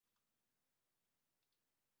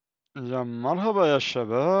يا مرحبا يا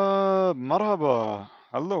شباب مرحبا.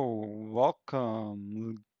 Hello,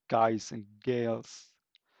 welcome guys and girls.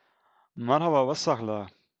 مرحبا وسهلا.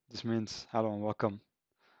 This means hello and welcome.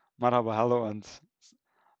 مرحبا hello and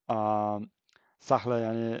um, سهلا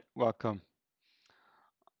يعني welcome.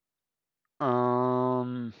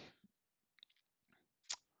 Um,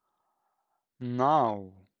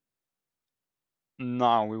 now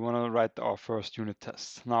we want to write our first unit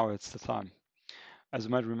test. Now it's the time. As you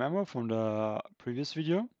might remember from the previous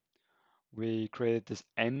video, we created this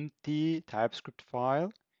empty TypeScript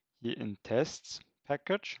file here in tests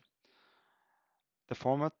package. The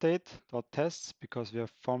formatDate.tests because we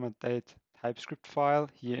have formatDate TypeScript file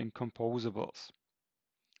here in composables.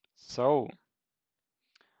 So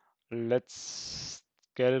let's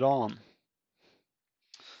get it on.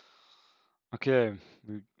 Okay,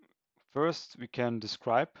 first we can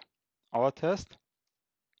describe our test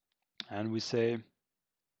and we say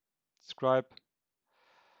describe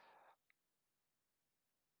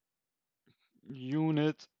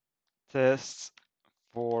unit tests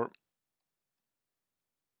for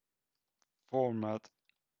format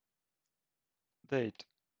date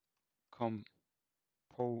composable.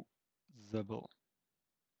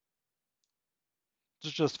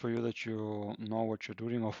 It's just for you that you know what you're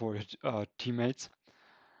doing or for your teammates.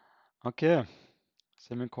 Okay,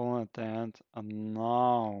 semicolon at the end, and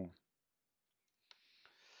now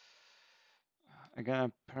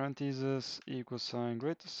again parentheses, equal sign,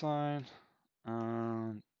 greater sign,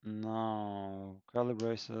 and now curly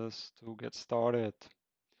braces to get started.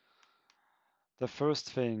 The first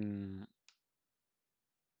thing,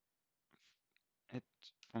 it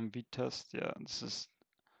from vtest, yeah, this is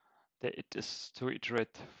it is to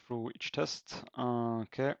iterate through each test.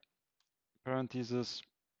 Okay, parentheses.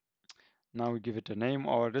 Now we give it a name,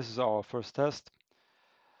 or this is our first test.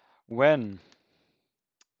 When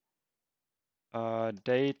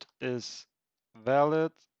date is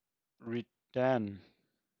valid, return.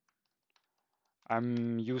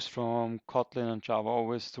 I'm used from Kotlin and Java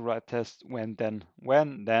always to write tests when, then.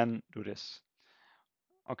 When, then do this.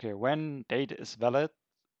 Okay, when date is valid,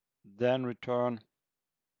 then return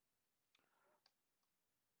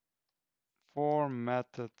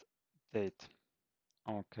formatted date.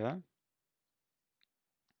 Okay.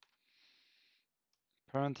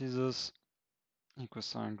 Parentheses, equal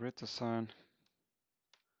sign, greater sign.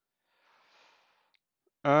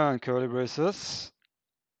 And curly braces.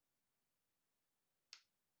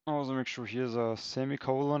 Also make sure here's a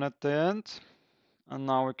semicolon at the end. And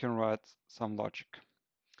now we can write some logic.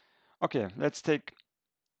 Okay, let's start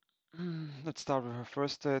with our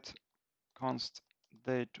first date. Const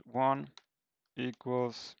date1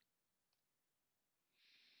 equals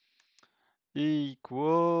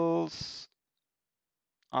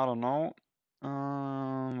I don't know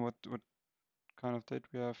what kind of date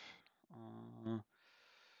we have.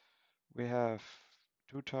 We have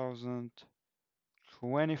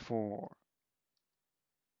 2024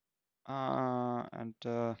 and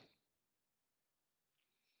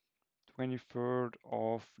 23rd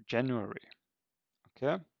of January.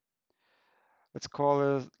 Okay, let's call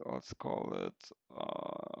it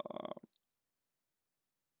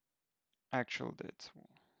actual date.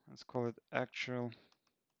 Let's call it actual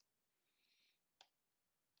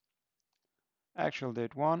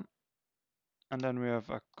date 1, and then we have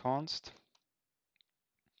a const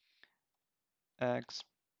expected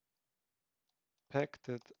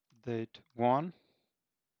date 1.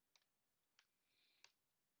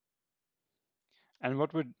 And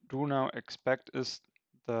what we do now expect is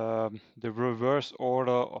the reverse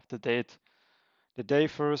order of the date. The day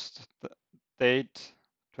first, the date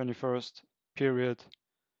 21st, period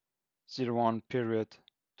 01, period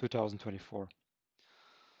 2024.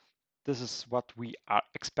 This is what we are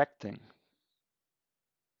expecting.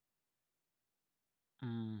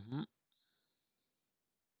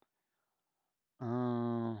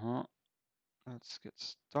 Let's get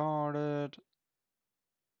started.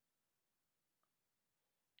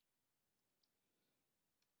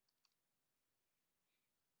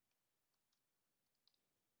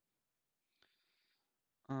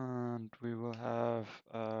 And we will have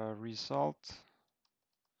a result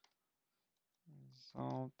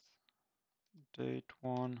date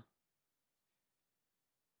 1.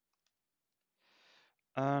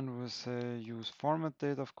 And we'll say use format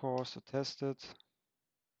date, of course, to test it.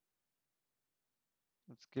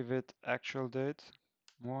 Let's give it actual date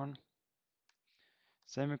 1,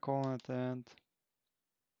 semicolon at the end.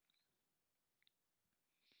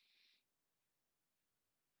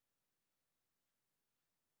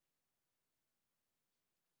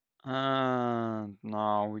 And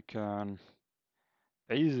now we can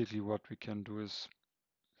basically what we can do is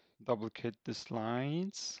duplicate these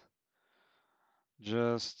lines,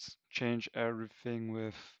 just change everything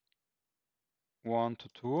with 1 to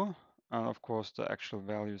 2, and of course the actual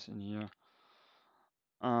values in here.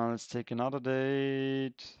 Let's take another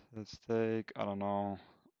date. Let's take, I don't know,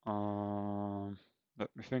 let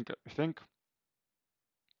me think.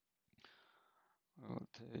 We'll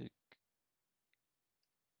take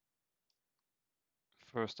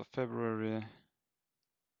 1st of February.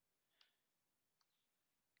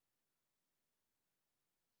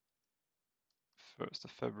 1st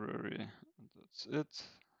of February, and that's it.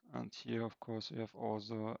 And here, of course, we have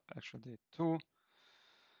also actual date too.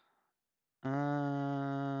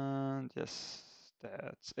 And yes,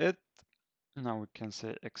 that's it. Now we can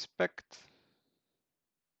say expect.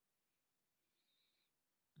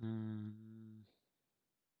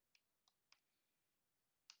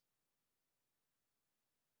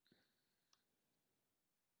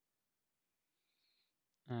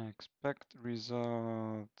 Expect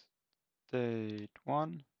result date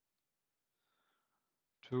 1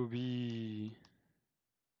 to be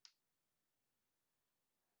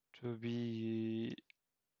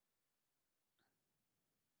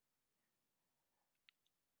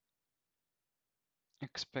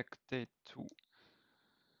expect date 2,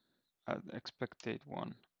 expect date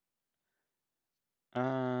 1.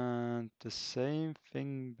 And the same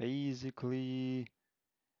thing basically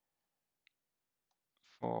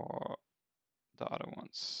for the other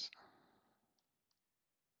ones.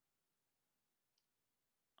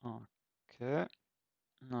 Okay,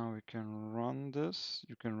 now we can run this.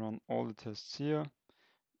 You can run all the tests here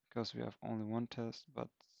because we have only one test, but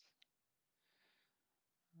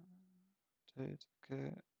date,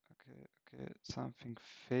 okay, something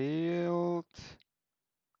failed.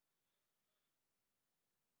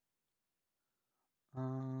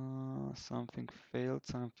 Something failed.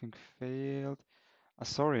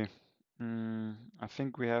 Sorry. I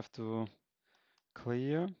think we have to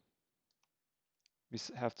clear. We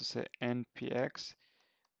have to say npx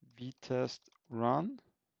vtest run.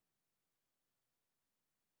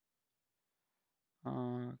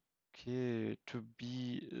 Okay, to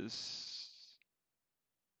be is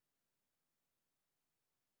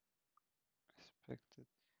expected.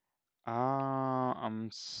 I'm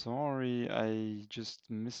sorry, I just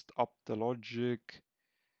messed up the logic.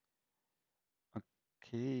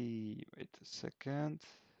 Okay, wait a second.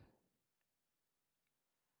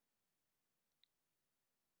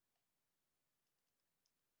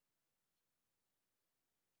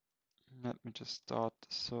 Let me just start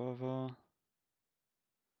the server.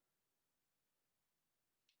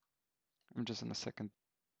 I'm just in a second.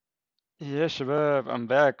 Yeah, Shabab, I'm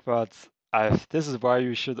back, but this is why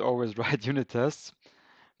you should always write unit tests,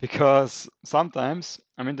 because sometimes,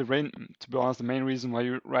 to be honest, the main reason why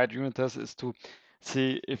you write unit tests is to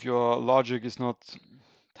see if your logic is not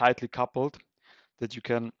tightly coupled, that you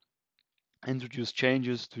can introduce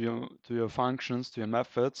changes to your functions, to your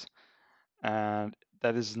methods, and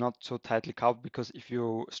that is not so tightly coupled, because if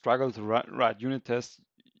you struggle to write unit tests,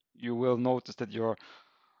 you will notice that your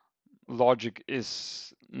logic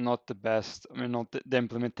is not the best. Not the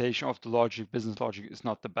implementation of the logic, business logic is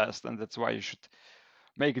not the best, and that's why you should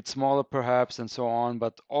make it smaller perhaps and so on.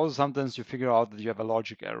 But also sometimes you figure out that you have a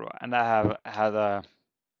logic error, and I have had a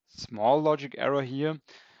small logic error here.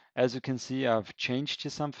 As you can see, I've changed here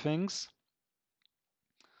some things.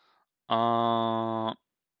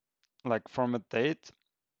 Like formatDate,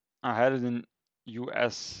 I had it in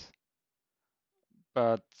US,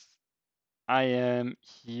 but I am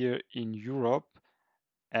here in Europe.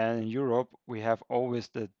 And in Europe, we have always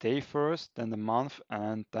the day first, then the month,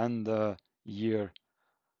 and then the year.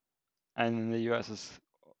 And in the US, it's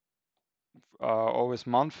always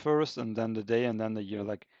month first, and then the day, and then the year,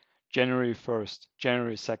 like January 1st,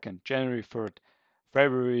 January 2nd, January 3rd,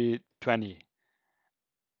 February 20.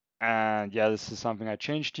 And yeah, this is something I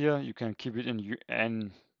changed here. You can keep it in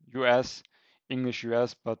US, English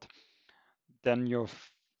US, but then your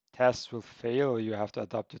tests will fail, or you have to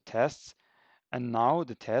adapt the tests. And now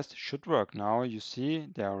the test should work. Now you see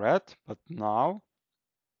they are red, but now,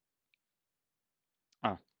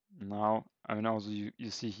 also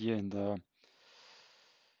you see here in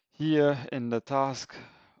the task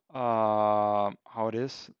how it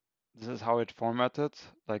is. This is how it formatted,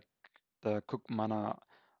 like the cook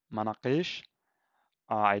manakish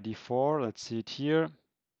ID 4. Let's see it here.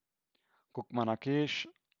 Cook manakish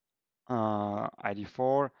ID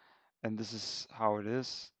 4, and this is how it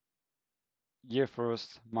is. Year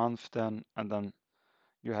first, month then, and then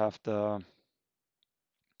you have the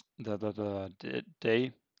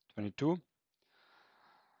day 22,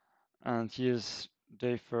 and here's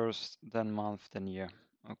day first, then month, then year.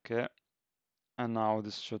 Okay. And now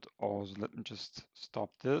this should also, let me just stop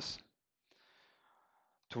this.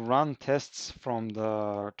 To run tests from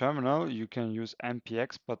the terminal, you can use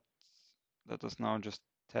npx, but let us now just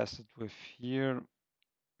test it with here.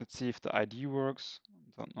 Let's see if the ID works.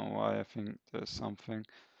 Don't know why, I think there's something,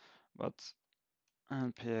 but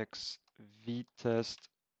npx vtest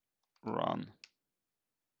run.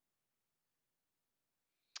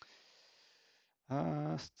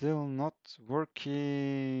 Still not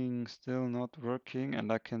working,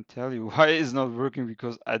 and I can tell you why it's not working,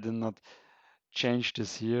 because I did not change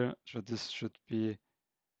this here. So this should be,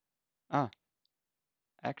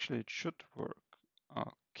 actually it should work.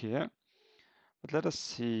 Okay, but let us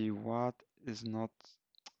see what is not,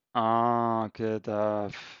 okay,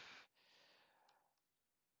 the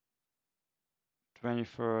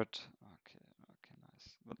 23rd, okay,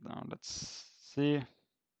 nice. But now let's see.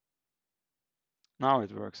 Now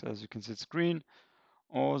it works. As you can see, it's green.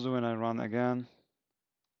 Also, when I run again,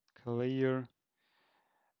 clear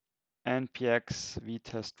npx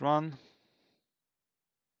vtest run,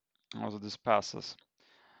 also this passes.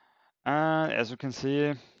 And as you can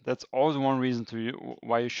see, that's also one reason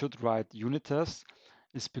why you should write unit tests,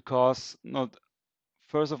 is because not,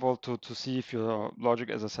 first of all, to see if your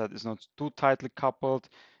logic, as I said, is not too tightly coupled.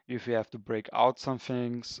 If you have to break out some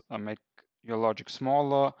things, make your logic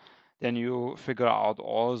smaller, then you figure out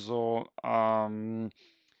also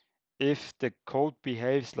if the code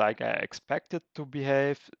behaves like I expect it to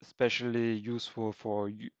behave, especially useful for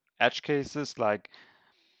edge cases. Like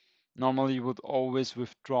normally you would always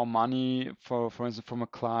withdraw money, for instance, from a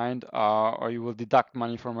client, or you will deduct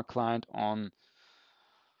money from a client on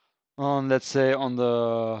let's say on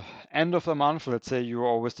the end of the month. Let's say you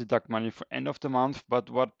always deduct money for end of the month, but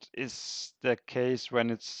what is the case when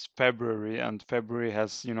it's February, and February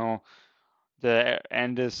has, the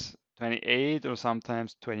end is 28 or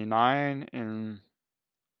sometimes 29 in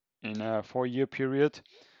a 4-year period,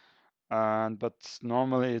 and but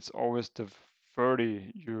normally it's always the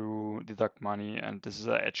 30 you deduct money, and this is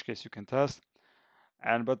an edge case you can test.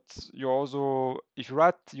 And but you also, if you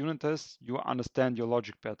write unit tests, you understand your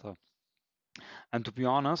logic better. And to be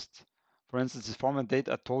honest, for instance, this formatDate,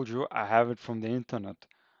 I told you I have it from the internet,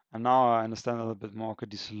 and now I understand a little bit more. Okay,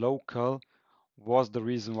 this local was the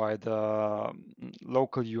reason why the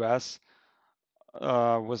local US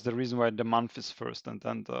was the reason why the month is first and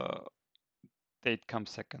then the date comes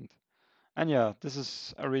second. And yeah, this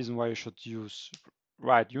is a reason why you should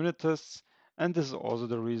write unit tests. And this is also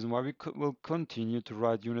the reason why we will continue to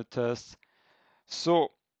write unit tests.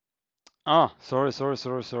 So, sorry.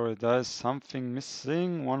 There is something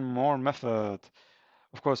missing. One more method.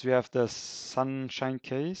 Of course, we have the sunshine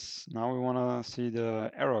case. Now we want to see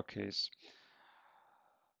the error case.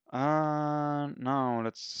 Now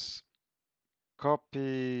let's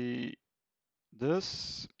copy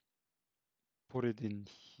this, put it in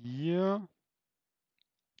here,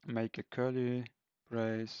 make a curly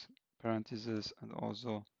brace, parentheses, and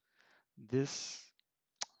also this.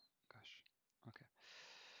 Gosh,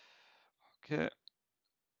 okay.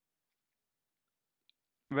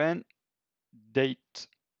 When date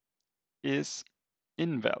is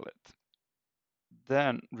invalid,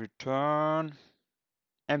 then return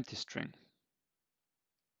empty string.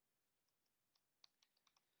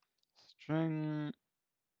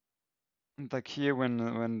 Like here,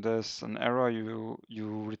 when there's an error, you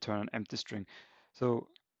return an empty string. So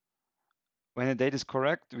when the date is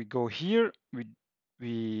correct, we go here,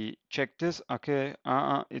 we check this. Okay,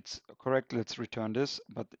 it's correct. Let's return this.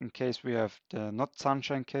 But in case we have the not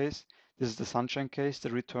sunshine case, this is the sunshine case. The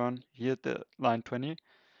return here, the line 20.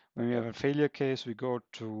 When we have a failure case, we go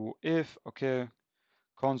to if, okay,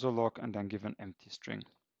 console log, and then give an empty string.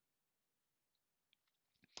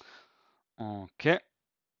 Okay.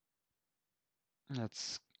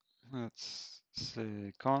 Let's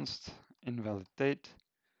say const invalid date,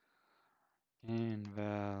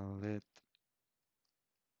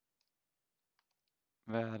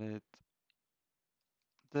 valid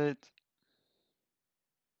date.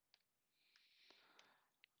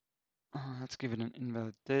 Let's give it an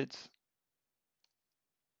invalid date.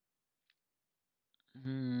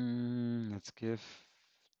 Let's give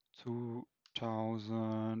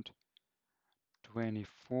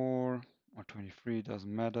 2024 or 23,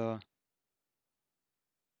 doesn't matter.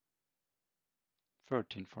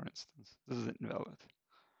 13, for instance. This is invalid.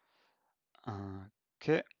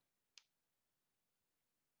 Okay.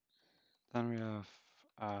 Then we have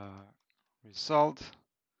a result.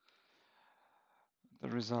 The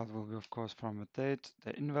result will be, of course, from a date,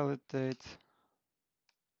 the invalid date.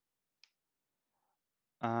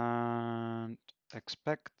 And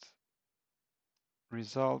expect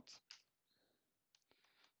result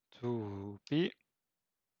to be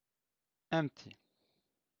empty.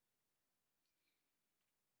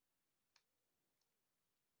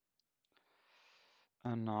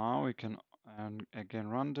 And now we can again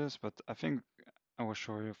run this, but I think I will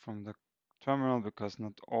show you from the terminal because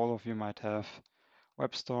not all of you might have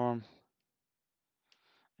WebStorm.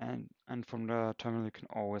 And from the terminal you can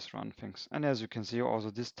always run things. And as you can see, also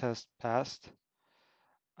this test passed.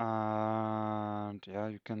 And yeah,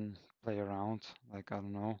 you can play around, like I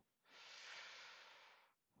don't know.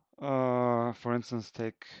 For instance,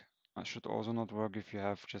 I should also not work if you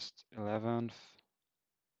have just 11th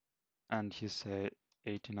and you say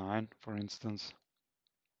 89, for instance.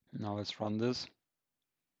 Now let's run this.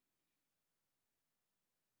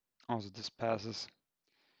 Also, this passes.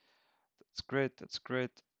 That's great. That's great.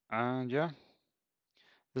 And yeah,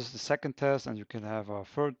 this is the second test, and you can have a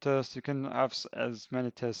third test. You can have as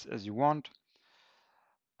many tests as you want.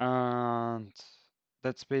 And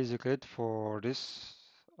that's basically it for this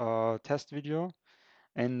test video.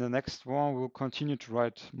 In the next one, we'll continue to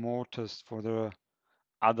write more tests for the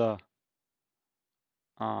other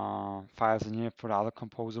files in here, for the other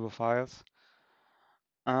composable files.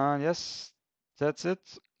 And yes, that's it.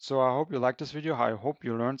 So I hope you liked this video. I hope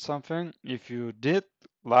you learned something. If you did,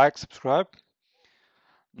 like, subscribe,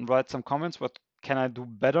 and write some comments. What can I do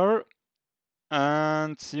better?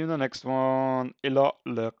 And see you in the next one. إلى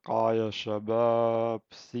اللقاء يا شباب.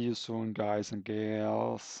 See you soon, guys and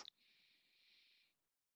girls.